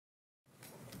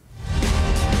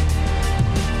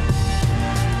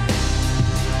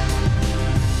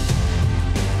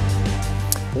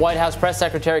White House Press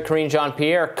Secretary Karine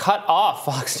Jean-Pierre cut off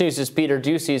Fox News' Peter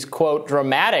Doocy's, quote,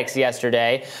 dramatics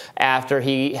yesterday after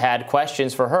he had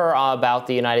questions for her about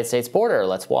the United States border.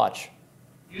 Let's watch.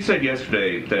 You said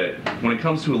yesterday that when it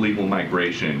comes to illegal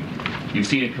migration, you've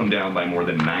seen it come down by more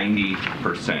than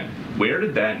 90%. Where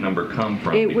did that number come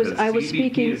from? I was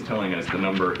speaking. Is telling us the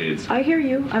number is. I hear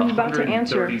you. I'm about to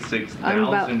answer.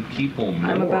 136,000 people more.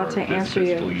 I'm about to answer this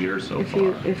fiscal year so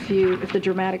far. If the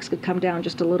dramatics could come down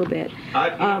just a little bit.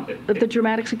 If the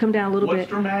dramatics could come down a little bit. What's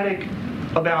dramatic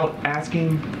about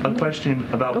asking a question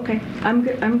about? Okay, I'm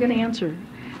going to answer.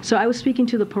 So I was speaking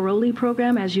to the parolee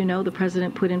program. As you know, the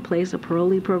president put in place a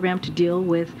parolee program to deal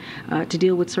with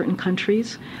certain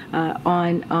countries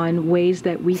on ways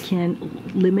that we can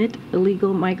limit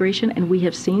illegal migration, and we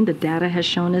have seen the data has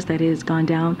shown us that it has gone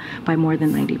down by more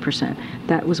than 90%.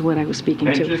 That was what I was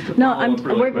speaking to. No,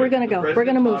 we're going to go. We're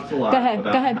going to move. Go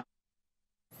ahead.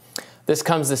 This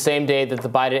comes the same day that the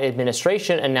Biden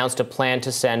administration announced a plan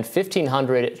to send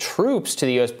 1,500 troops to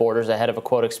the U.S. borders ahead of a,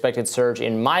 quote, expected surge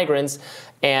in migrants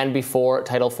and before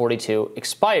Title 42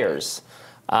 expires.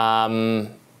 She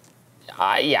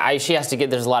has to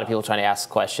get, there's a lot of people trying to ask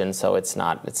questions, so it's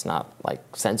not like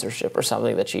censorship or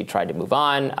something that she tried to move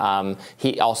on.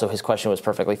 His question was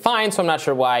perfectly fine, so I'm not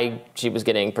sure why she was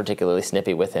getting particularly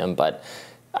snippy with him, but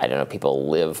I don't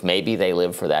know, maybe they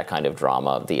live for that kind of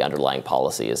drama. The underlying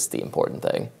policy is the important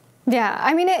thing. Yeah,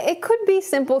 I mean, it could be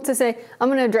simple to say, I'm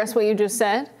going to address what you just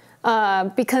said,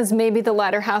 because maybe the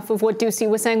latter half of what Doocy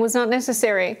was saying was not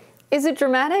necessary. Is it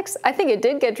dramatics? I think it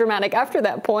did get dramatic after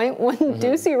that point when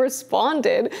Doocy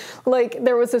responded like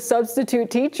there was a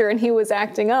substitute teacher and he was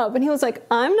acting up and he was like,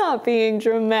 I'm not being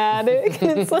dramatic.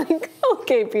 It's like,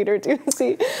 okay, Peter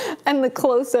Doocy. And the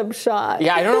close-up shot.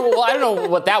 Yeah, I don't know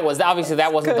what that was. Obviously,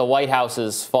 that wasn't the White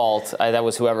House's fault. That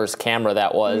was whoever's camera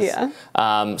that was.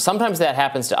 Yeah. Sometimes that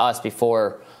happens to us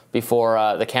before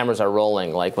the cameras are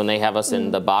rolling, like when they have us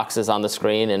in the boxes on the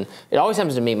screen, and it always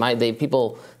happens to me.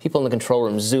 People in the control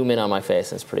room zoom in on my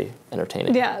face, and it's pretty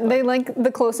entertaining. Yeah, they like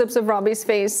the close-ups of Robby's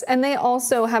face, and they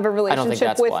also have a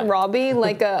relationship with Robby,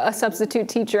 like a substitute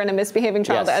teacher and a misbehaving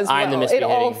child as well. It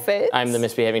all fits. I'm the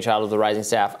misbehaving child of the rising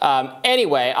staff.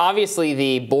 Anyway, obviously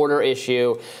the border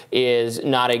issue is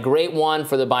not a great one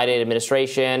for the Biden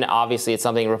administration. Obviously, it's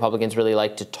something Republicans really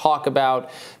like to talk about,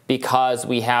 because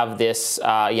we have this,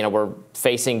 we're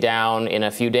facing down in a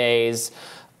few days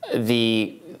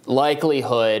the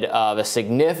likelihood of a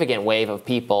significant wave of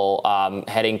people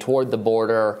heading toward the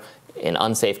border in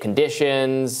unsafe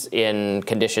conditions, in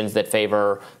conditions that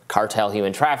favor cartel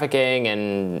human trafficking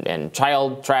and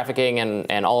child trafficking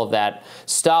and all of that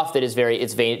stuff that is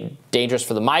it's very dangerous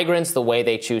for the migrants, the way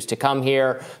they choose to come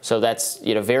here. So that's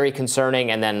very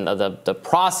concerning. And then the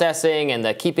processing and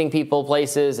the keeping people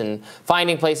places and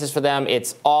finding places for them,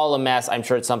 it's all a mess. I'm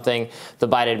sure it's something the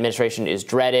Biden administration is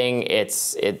dreading.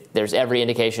 There's every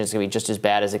indication it's going to be just as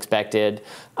bad as expected.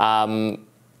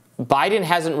 The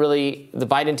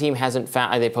Biden team hasn't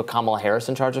found, they put Kamala Harris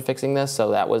in charge of fixing this, so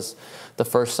that was the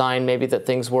first sign maybe that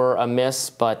things were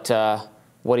amiss. But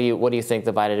what do you think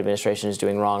the Biden administration is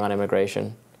doing wrong on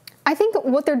immigration? I think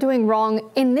what they're doing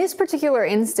wrong in this particular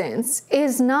instance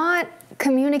is not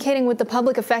communicating with the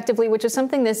public effectively, which is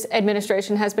something this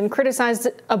administration has been criticized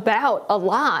about a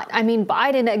lot. I mean,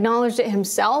 Biden acknowledged it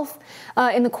himself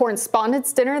in the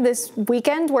correspondents' dinner this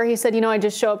weekend, where he said, I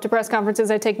just show up to press conferences,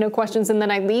 I take no questions, and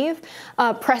then I leave.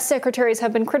 Press secretaries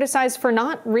have been criticized for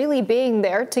not really being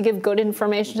there to give good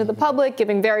information to the public,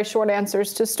 giving very short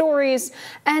answers to stories.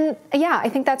 And yeah, I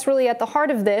think that's really at the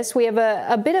heart of this. We have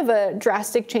a bit of a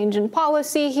drastic change in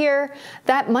policy here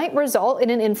that might result in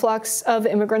an influx of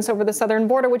immigrants over the southern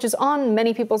border, which is on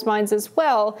many people's minds as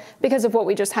well because of what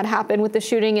we just had happen with the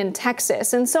shooting in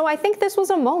Texas. And so I think this was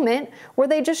a moment where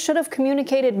they just should have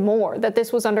communicated more that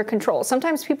this was under control.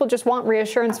 Sometimes people just want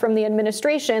reassurance from the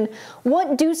administration.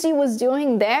 What Doocy was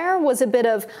doing there was a bit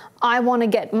of, I want to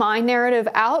get my narrative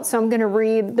out, so I'm going to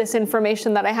read this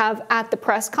information that I have at the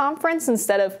press conference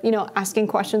instead of, asking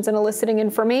questions and eliciting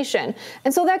information.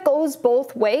 And so that goes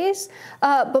both ways.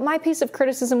 But my piece of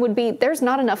criticism would be there's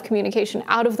not enough communication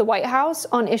out of the White House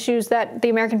on issues that the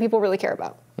American people really care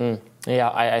about. Yeah,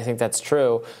 I think that's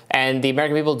true. And the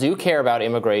American people do care about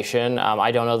immigration.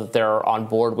 I don't know that they're on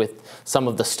board with some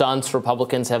of the stunts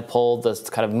Republicans have pulled,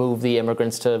 to kind of move the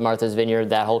immigrants to Martha's Vineyard,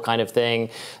 that whole kind of thing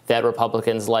that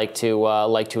Republicans like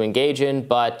to engage in.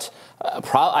 But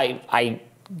I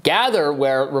gather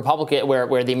where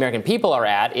the American people are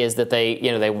at is that they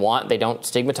don't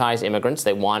stigmatize immigrants.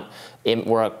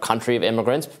 We're a country of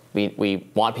immigrants. We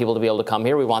want people to be able to come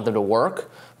here. We want them to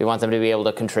work. We want them to be able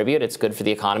to contribute. It's good for the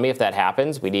economy if that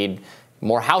happens. We need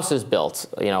more houses built.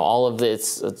 All of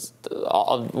this.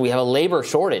 We have a labor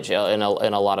shortage, and a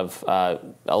lot of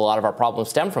our problems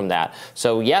stem from that.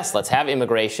 So yes, let's have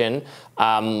immigration,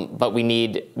 but we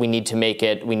need to make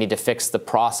it. We need to fix the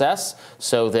process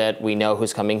so that we know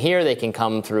who's coming here. They can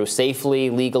come through safely,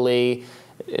 legally,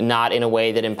 not in a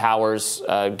way that empowers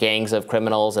gangs of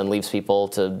criminals and leaves people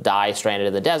to die stranded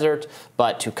in the desert,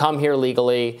 but to come here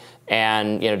legally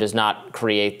and does not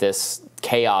create this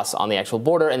chaos on the actual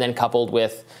border, and then coupled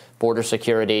with border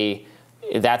security,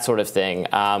 that sort of thing.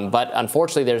 But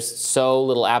unfortunately, there's so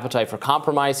little appetite for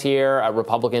compromise here.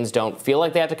 Republicans don't feel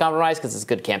like they have to compromise because it's a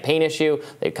good campaign issue.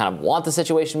 They kind of want the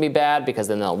situation to be bad because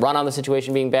then they'll run on the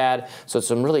situation being bad. So it's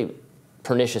some really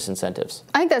pernicious incentives.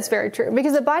 I think that's very true,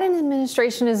 because the Biden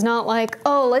administration is not like,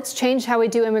 oh, let's change how we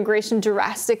do immigration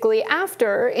drastically.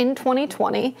 After, in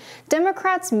 2020,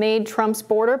 Democrats made Trump's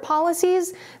border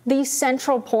policies the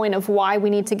central point of why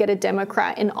we need to get a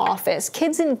Democrat in office.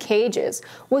 Kids in cages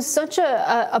was such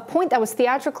a point that was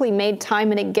theatrically made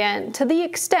time and again, to the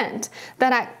extent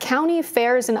that at county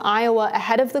fairs in Iowa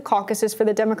ahead of the caucuses for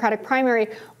the Democratic primary,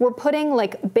 we're putting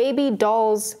like baby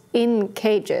dolls in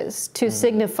cages to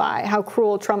signify how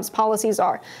cruel Trump's policies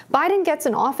are. Biden gets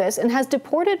in office and has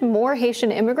deported more Haitian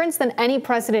immigrants than any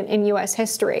president in U.S.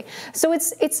 history. So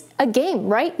it's a game,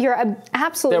 right? You're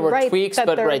absolutely right. There were tweaks,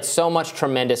 but so much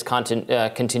tremendous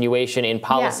continuation in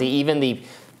policy. Yeah. Even the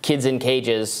kids in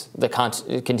cages, the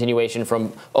continuation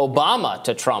from Obama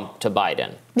to Trump to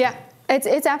Biden. Yeah.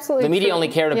 It's absolutely the media true. only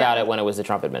cared about it when it was the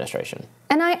Trump administration.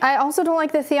 And I also don't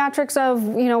like the theatrics of,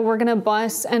 we're going to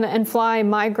bus and fly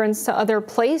migrants to other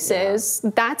places. Yeah.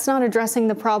 That's not addressing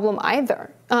the problem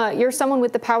either. You're someone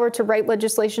with the power to write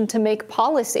legislation to make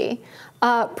policy.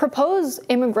 Propose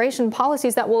immigration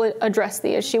policies that will address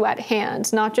the issue at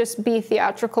hand, not just be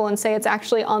theatrical and say it's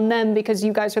actually on them because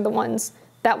you guys are the ones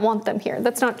that want them here.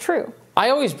 That's not true. I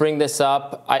always bring this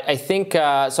up. I think,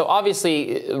 so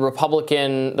obviously the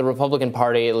Republican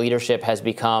Party leadership has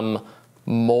become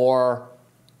more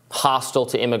hostile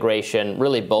to immigration,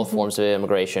 really both forms of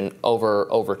immigration,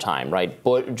 over time, right?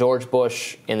 George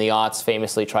Bush in the aughts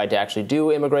famously tried to actually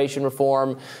do immigration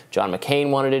reform. John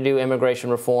McCain wanted to do immigration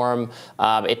reform.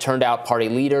 It turned out party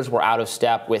leaders were out of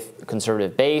step with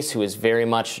conservative base, who is very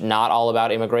much not all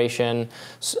about immigration.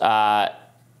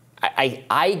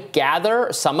 I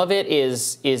gather some of it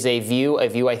is a view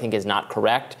I think is not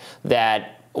correct,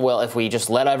 that, well, if we just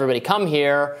let everybody come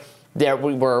here,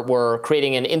 we're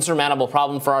creating an insurmountable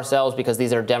problem for ourselves because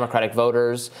these are Democratic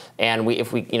voters, and we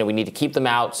need to keep them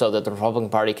out so that the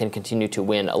Republican Party can continue to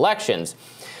win elections.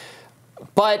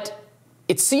 But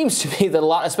it seems to me that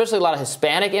especially a lot of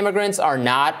Hispanic immigrants are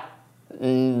not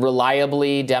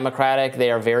reliably Democratic.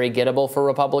 They are very gettable for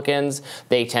Republicans.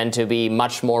 They tend to be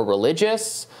much more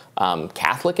religious.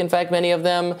 Catholic, in fact, many of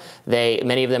them.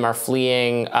 Many of them are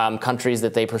fleeing countries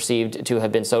that they perceived to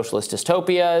have been socialist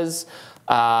dystopias.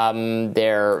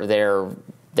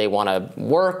 They want to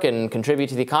work and contribute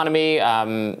to the economy.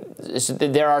 So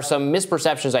there are some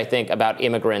misperceptions, I think, about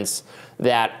immigrants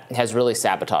that has really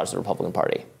sabotaged the Republican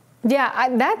Party. Yeah,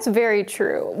 that's very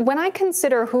true. When I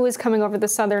consider who is coming over the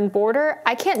southern border,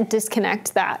 I can't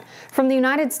disconnect that from the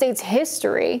United States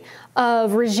history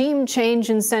of regime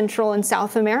change in Central and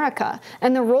South America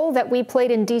and the role that we played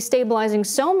in destabilizing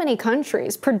so many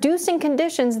countries, producing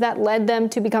conditions that led them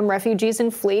to become refugees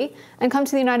and flee and come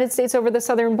to the United States over the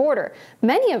southern border.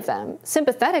 Many of them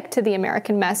sympathetic to the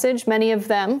American message, many of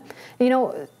them,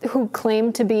 who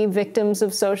claim to be victims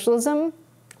of socialism.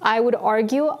 I would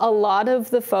argue a lot of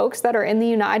the folks that are in the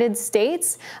United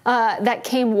States that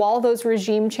came while those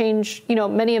regime change,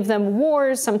 many of them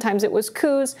wars, sometimes it was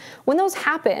coups. When those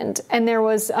happened and there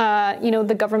was,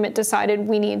 the government decided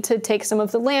we need to take some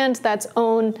of the land that's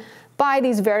owned by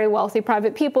these very wealthy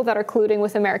private people that are colluding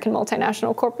with American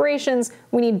multinational corporations,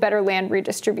 we need better land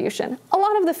redistribution. A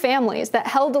lot of the families that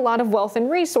held a lot of wealth and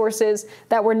resources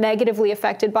that were negatively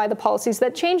affected by the policies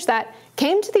that changed that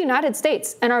came to the United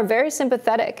States and are very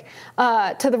sympathetic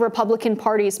to the Republican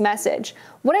Party's message.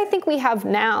 What I think we have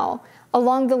now,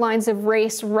 along the lines of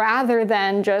race, rather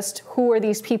than just who are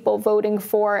these people voting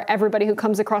for everybody who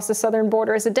comes across the southern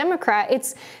border as a Democrat,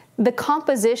 it's the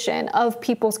composition of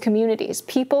people's communities.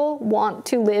 People want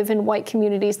to live in white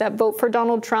communities that vote for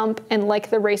Donald Trump and like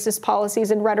the racist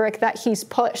policies and rhetoric that he's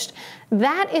pushed.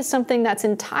 That is something that's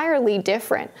entirely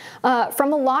different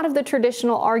from a lot of the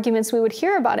traditional arguments we would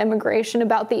hear about immigration,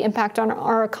 about the impact on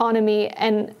our economy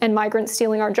and migrants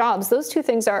stealing our jobs. Those two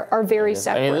things are very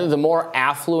separate. I mean, the more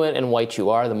affluent and white you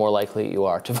are, the more likely you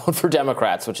are to vote for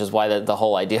Democrats, which is why the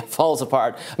whole idea falls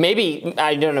apart. Maybe,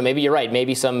 I don't know, maybe you're right.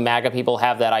 Maybe some MAGA people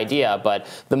have that idea idea, but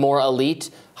the more elite,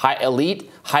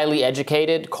 highly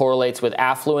educated correlates with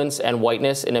affluence and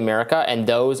whiteness in America, and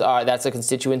that's a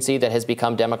constituency that has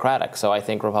become Democratic. So I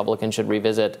think Republicans should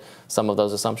revisit some of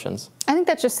those assumptions. I think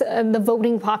that's just the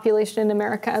voting population in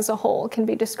America as a whole can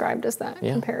be described as that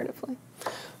comparatively.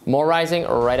 More Rising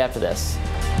right after this.